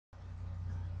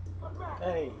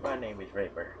Hey, my name is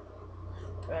Raper.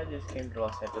 I just came to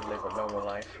Los Angeles to live a normal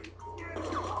life.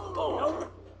 Oh.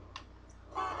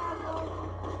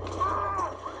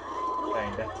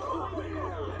 Kinda.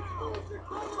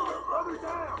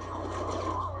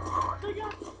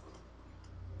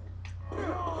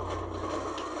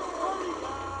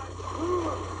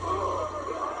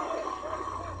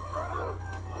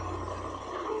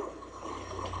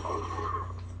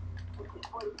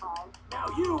 Now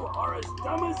you are as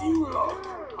dumb as you look.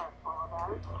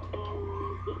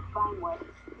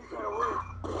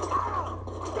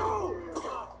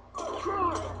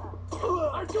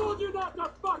 I told you not to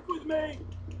fuck with me!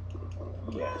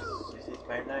 Yes, this is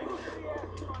my life.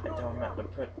 I told them not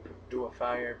to do a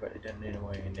fire, but it done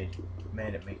anyway, and they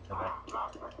mad at me because I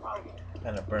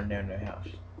kind of burned down their house.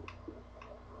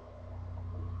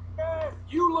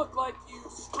 You look like you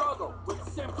struggle with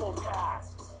simple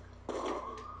tasks.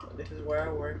 So this is where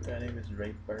I work. My name is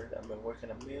Bryd. I've been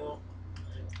working a mill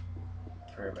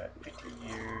for about 50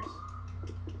 years.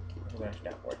 I'm gonna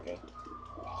stop working.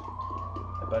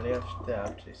 Everybody else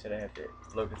stopped. They said I have to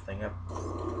load this thing up.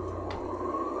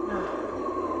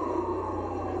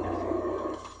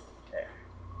 There.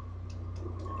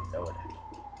 I didn't know it.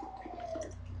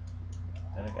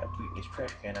 Then I gotta beat this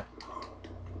trash can up.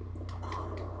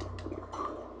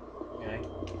 Okay.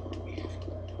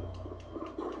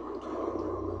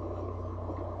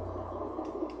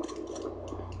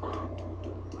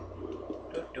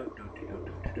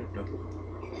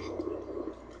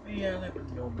 Yeah, I live a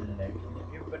normal life.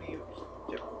 Everybody else,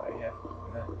 I have,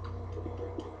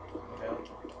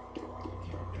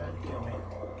 people trying to kill me.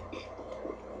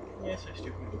 Yes, I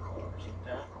still do cars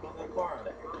sometimes. I'm gonna borrow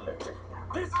that electric.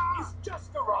 This is just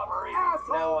a robbery.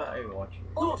 Now I want you.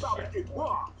 All about to get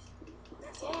robbed.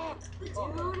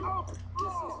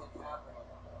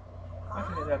 I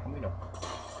can help me no.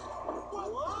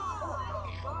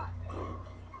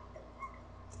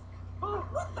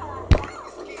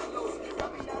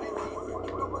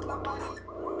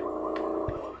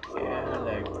 Yeah, I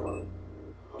like.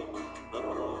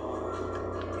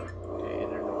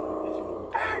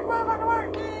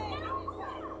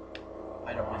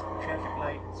 I don't like traffic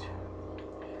lights.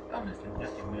 I don't listen to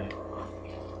nothing, man.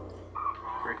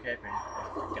 Frick happened. I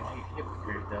freaking hate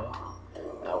hypocrites, though.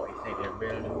 I always think they're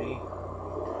better than me.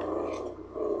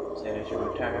 Said I should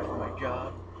retire from my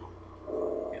job.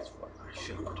 Guess what? I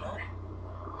should retire.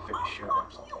 I finna show them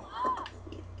something.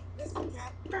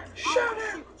 Shut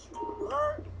him!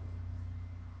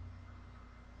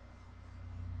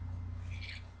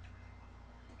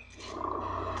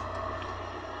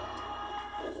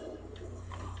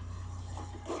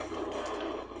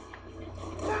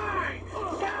 Die!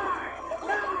 Die!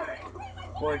 Die!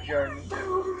 What's your new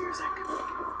music?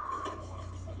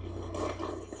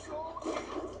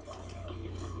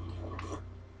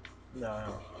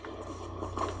 No.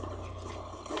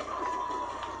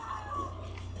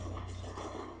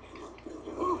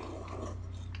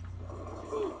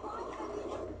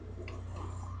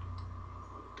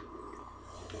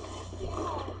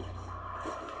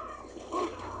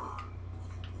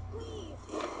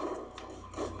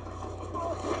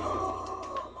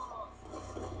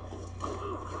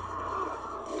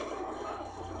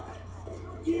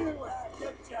 You have to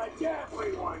judge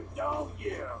everyone, don't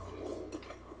you?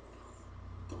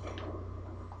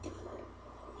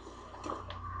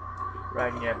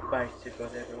 Riding your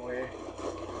bicycles everywhere.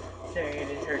 Saying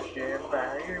it hurts your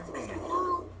environment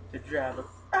to drive a.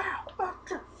 Ow!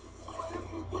 Fucker!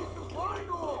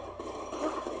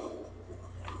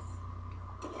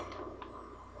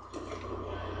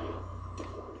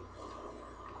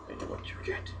 You know what you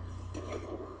get?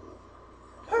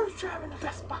 Who's driving the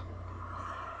Vespa?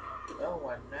 No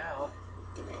one now.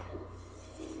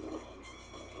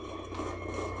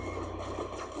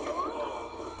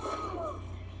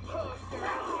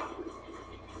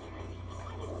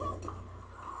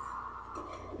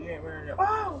 You ain't running up.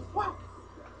 Oh, wow!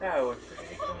 That was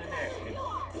pretty cool in action.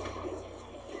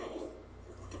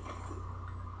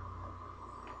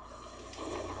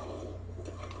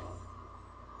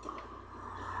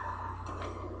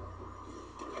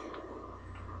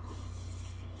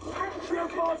 You're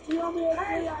supposed to tell me it's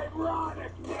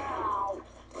ironic now.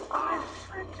 I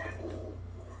freaking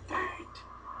hate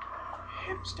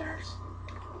hipsters.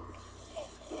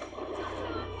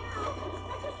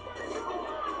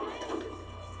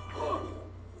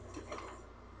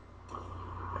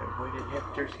 And where did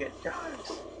hipsters get jobs?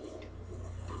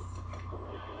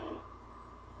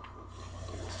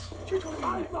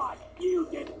 I thought you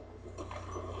didn't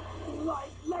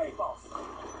like labels.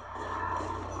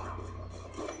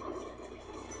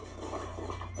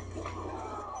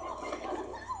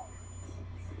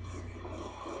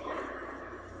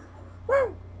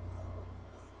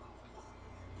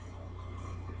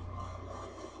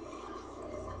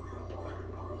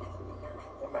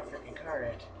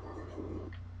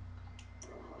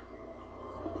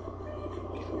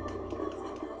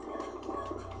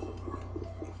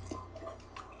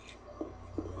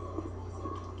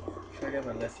 Alright,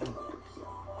 I'm gonna listen.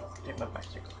 Take my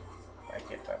bicycle. I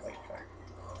can't find my car.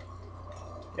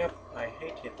 Yep, I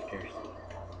hate hipsters.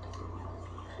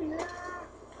 I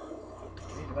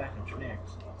need to buy some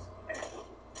snacks.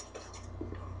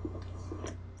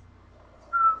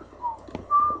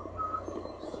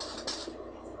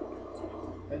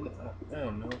 I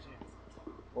don't know what's here.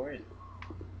 Where is it?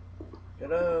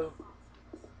 Hello?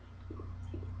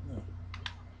 Hmm.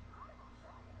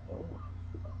 Oh.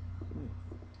 Hmm.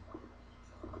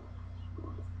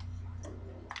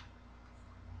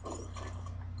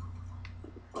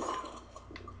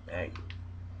 Hey,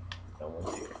 no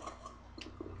one's here.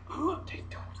 They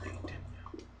don't leave them now.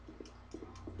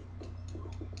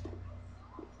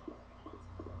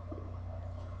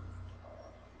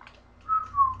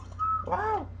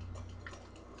 Wow!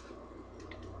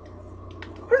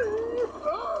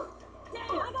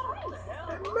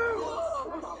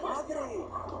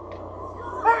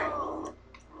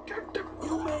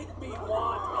 You make me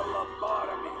want a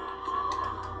lobotomy.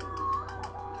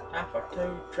 Time for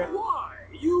tow truck. Why?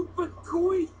 You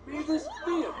bequeathed me this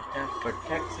vehicle. Time for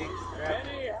taxi truck.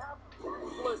 Any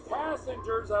hapless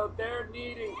passengers out there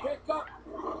needing pickup?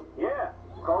 Yeah,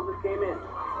 call just came in.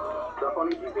 Stuff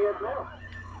on your GPS now.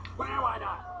 Well, why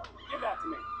not? Give that to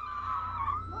me.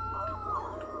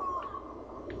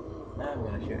 I'm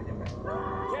gonna shoot him right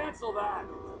now. Cancel that.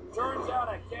 Turns out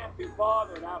I can't be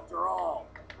bothered after all.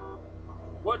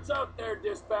 What's out there,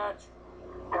 dispatch?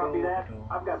 Copy that.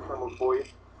 I've got someone for you.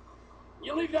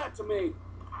 You leave that to me.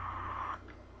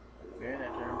 We're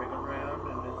gonna turn back around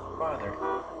and his father.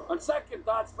 On second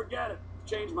thoughts, forget it.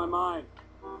 Changed my mind.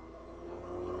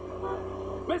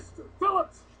 Mr.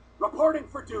 Phillips, reporting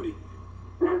for duty.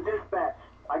 This is dispatch.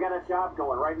 I got a job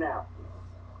going right now.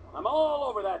 I'm all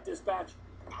over that, dispatch.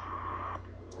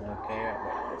 Okay,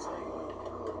 alright, let's see.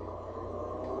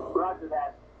 Roger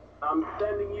that. I'm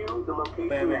sending you the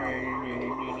location now.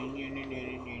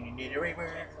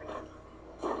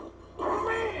 Oh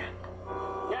man!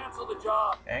 Cancel the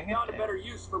job. Dang it. Found a better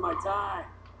use for my time.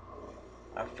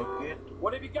 I forget.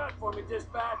 What have you got for me,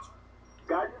 dispatch?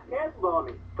 Guy just canceled on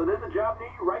me, so there's a job near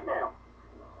you right now.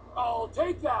 I'll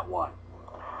take that one.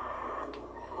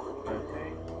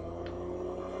 Okay.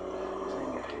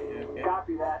 Okay.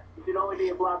 Copy that. You should only be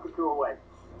a block or two away.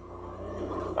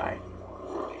 Bye.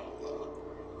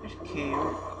 Just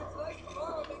kill.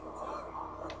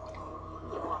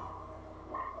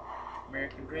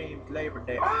 American Dreams, Labor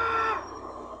Day. Ah!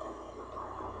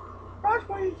 Ross,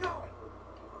 where you going?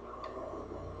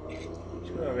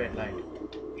 Screw a red light.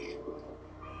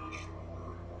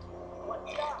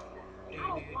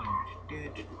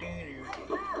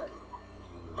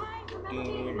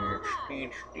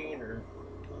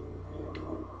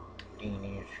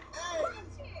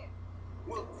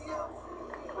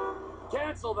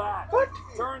 Cancel that. What?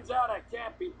 Turns out I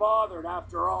can't be bothered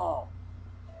after all.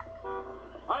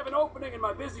 I have an opening in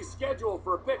my busy schedule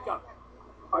for a pickup.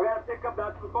 I got a pickup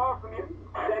not too far from you.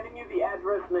 Sending you the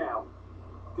address now.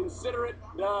 Consider it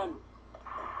done.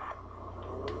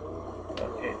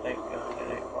 Okay, thank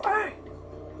God. Hey!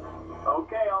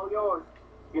 Okay, all yours.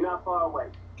 You're not far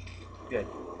away. Good.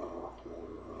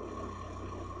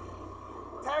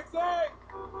 Taxi!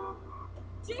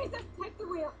 Jesus, take the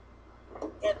wheel.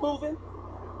 Get moving.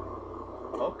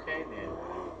 Okay then.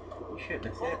 You shouldn't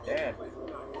have said that.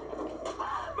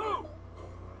 Move!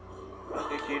 I'll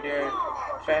get you there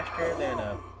faster than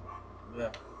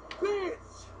the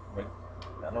Bitch! I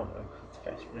don't know. It's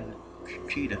faster than a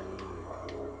cheetah.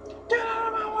 Get out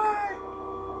of my way!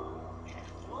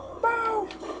 Move!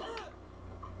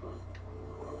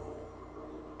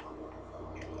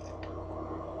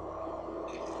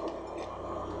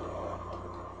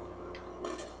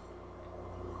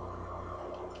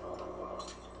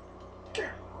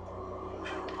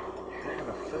 Have a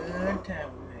fun time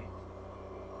with me.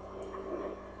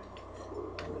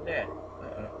 Look at that.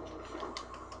 Uh-oh.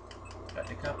 Got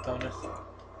the cops on us.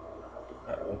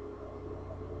 Uh-oh.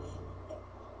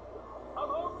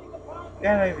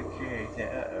 Yeah, I don't even care. He said,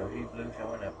 uh-oh, he blew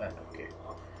someone up. I don't care.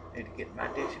 Need to get to my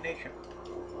destination.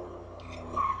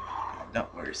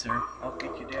 Don't worry, sir. I'll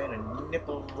get you there in a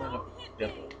nipple and a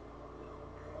dipple.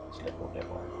 Slipple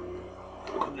dipple.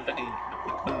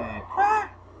 Ah!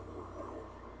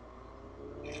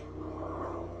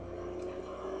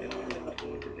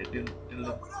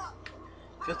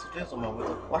 Fizzle my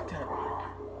whistle. What time?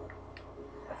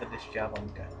 After this job, I'm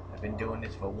done. I've been doing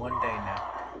this for 1 day now.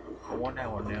 For 1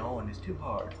 hour now, and it's too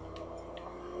hard.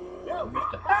 So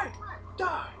Mr. Hey!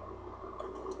 Die!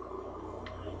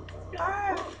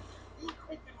 Die! You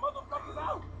taking motherfuckers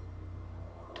out!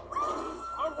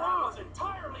 Our war was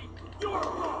entirely your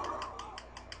fault!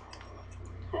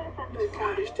 this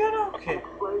car is still okay.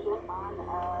 Explosion on,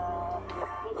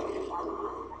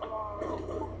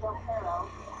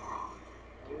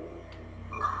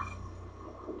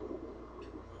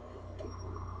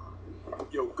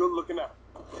 Yo, good looking out.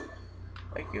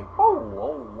 Thank you. Whoa,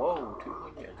 whoa, whoa.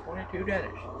 $222.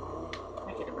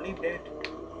 I can't believe that.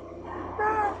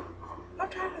 No, I'm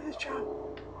tired of this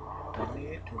job. I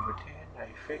need to pretend I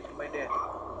faked my death.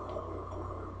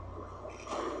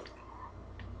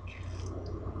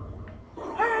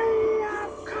 Hey,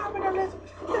 I'm coming,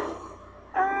 Elizabeth.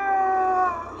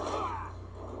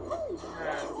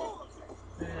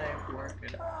 Then I'm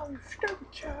working. Oh, you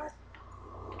stupid child.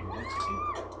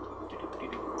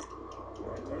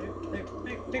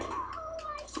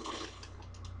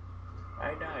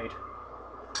 I died.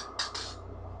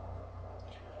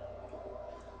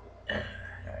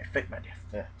 I faked my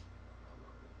death.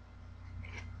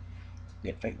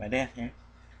 Get fake my death here.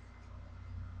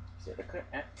 Is it a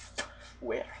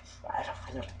where? I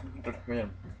don't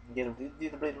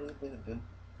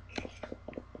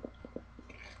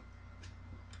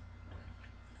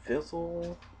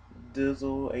Fizzle,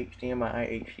 Dizzle, HDMI,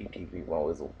 HDTV, my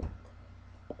whizzle.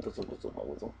 Dizzle, dizzle, my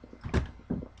whizzle.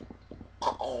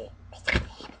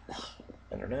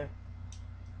 I don't know.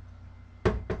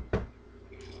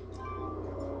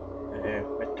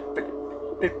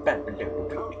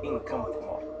 Income from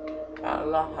all.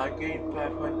 I gained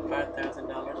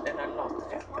 $5,000 and I lost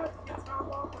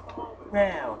 $5,000.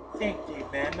 Wow, thank you,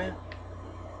 Mama.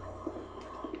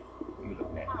 You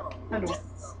look now. Hello. Just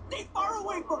stay far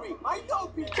away from me. I know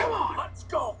people. Come on. Let's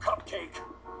go, Cupcake.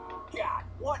 God,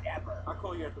 whatever. I'll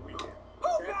call you at the weekend.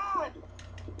 Oh, God.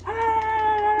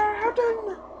 How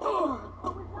done?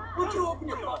 Would you open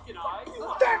your fucking eyes?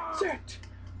 That's it.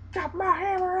 Got my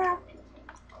hammer out.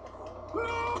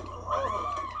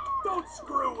 Don't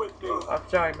screw with me. I'm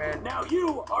sorry, man. Now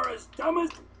you are as dumb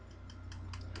as...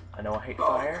 I know I hate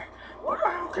fire, but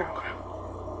I'll go.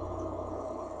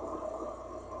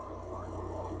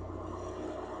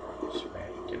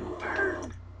 Smash and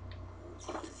burn.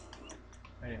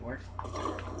 That didn't work.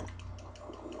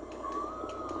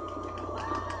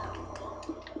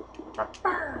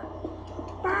 Burn!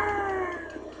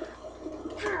 Burn!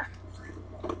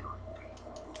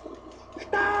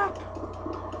 Stop!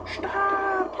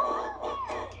 Stop!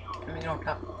 Let me know,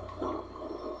 stop.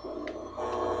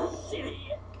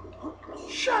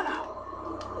 Shut up!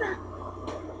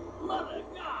 Mother of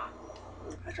God.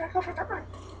 I try to go for the break.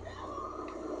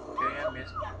 Okay, I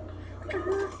missed. I can't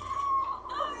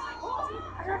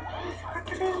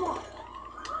do it anymore.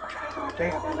 I tried to do a day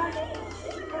of my life,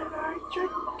 and I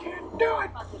just can't do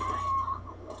it.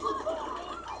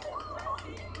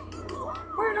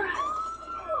 Where did I?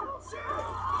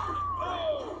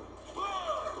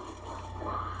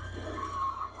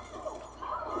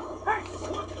 Hey,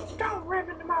 don't ram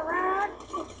into my ride.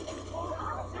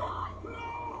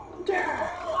 Yeah.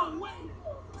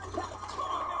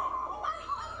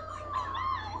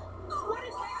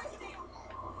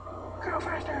 Go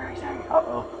faster, I say.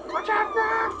 Uh-oh. Watch out,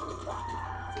 Rob!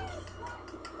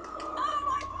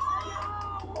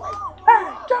 Hey,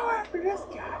 go after this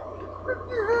guy.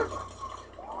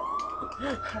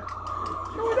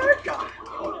 Go that guy.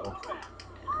 Uh-oh.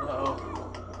 Uh-oh.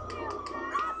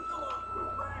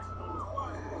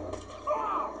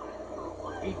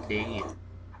 He's dead.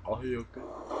 Oh, he okay?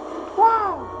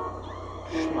 Wow!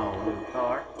 Small little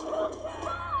car. Oh,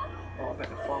 I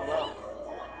better fall off.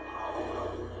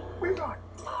 Where you going?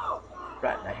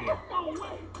 Right in the head.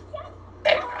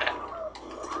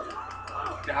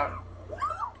 Down.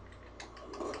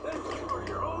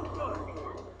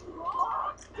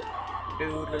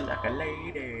 Dude, look like a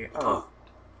lady. Oh.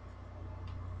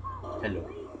 Hello.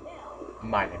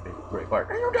 My name is Bryd.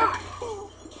 And you die!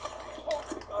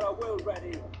 Got a will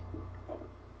ready.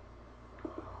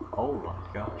 Oh my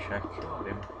gosh, I killed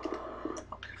him.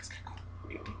 Okay, let's go.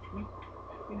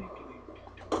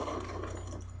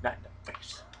 Not in the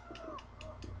face.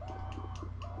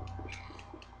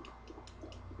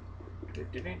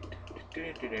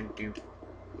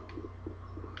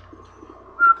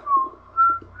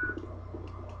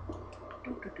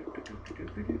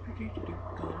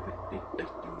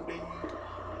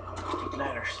 These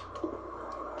ladders.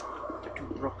 They're too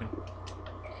broken.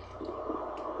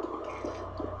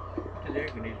 The air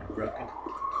conditioners are broken.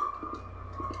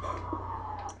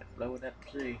 Let's blow it up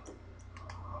and see.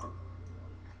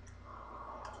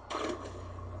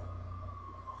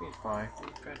 It's fine.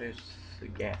 We've got this the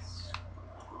gas.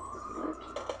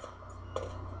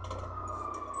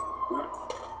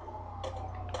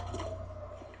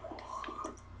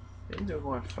 Things are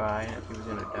going fine. I think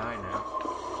we're gonna die now.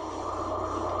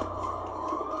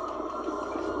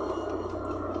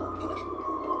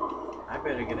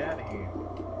 better get out of here.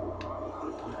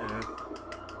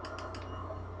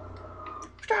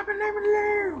 Stop and leave me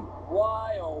alone!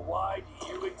 Why, oh why do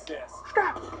you exist?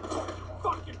 Stop!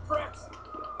 Fucking pricks!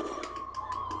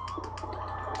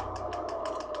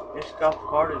 This golf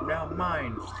cart is now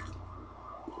mine.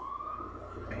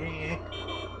 Eh.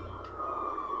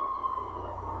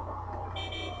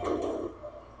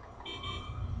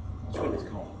 That's what it's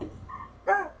called.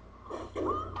 Ah!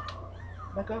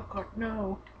 My golf cart,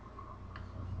 no!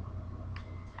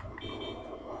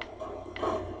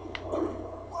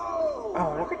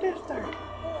 Oh, look at this thing!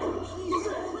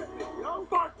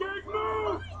 Fucking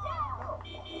move!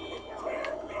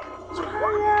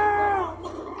 Screw you!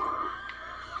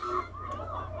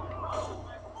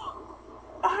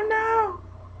 Oh no!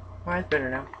 Mine's better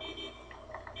now.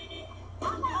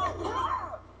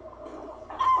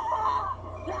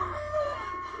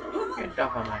 Get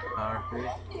off of my car,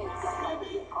 please.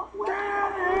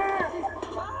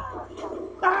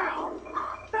 Oh,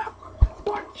 look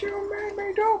what you made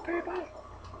me do, people!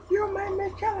 You made me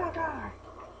kill a guy!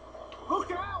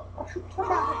 Look out! Oh, shoot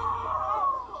somebody!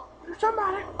 Shoot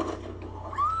somebody!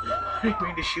 I didn't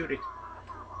mean to shoot it.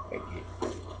 Thank you.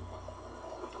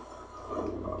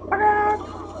 Look out!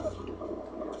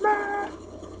 Ma!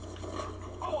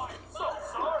 Oh, I'm so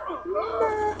sorry! Ma!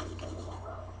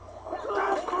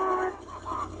 Golf cart!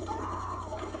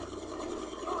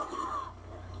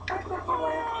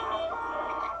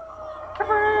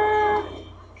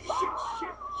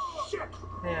 Shit!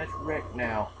 Yeah, it's wrecked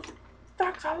now.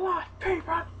 Thanks a lot,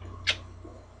 people!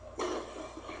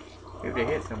 If they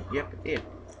hit some, yep, it did.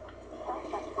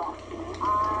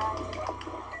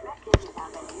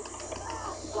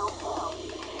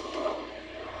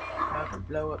 I can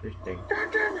blow up this thing.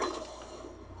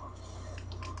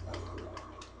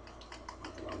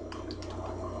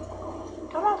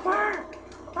 I'm on fire!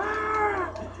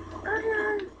 Ah!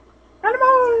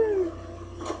 Animal!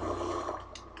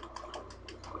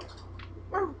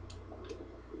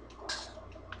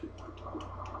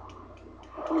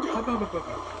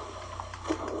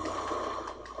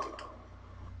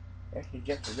 This is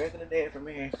just a regular day for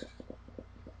me. Whee!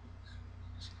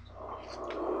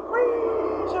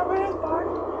 So it is fun.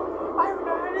 I'm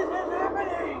glad this is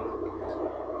happening.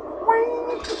 Whee!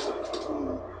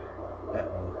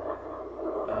 Uh-oh.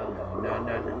 Oh, no.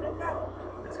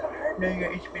 That's gonna hurt. No, you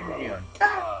got infinity on.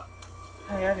 Ah!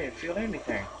 Hey, I didn't feel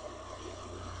anything.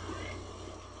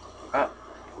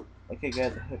 Okay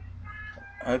guys,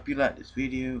 I hope you liked this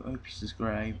video. I hope you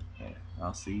subscribe. And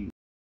I'll see you.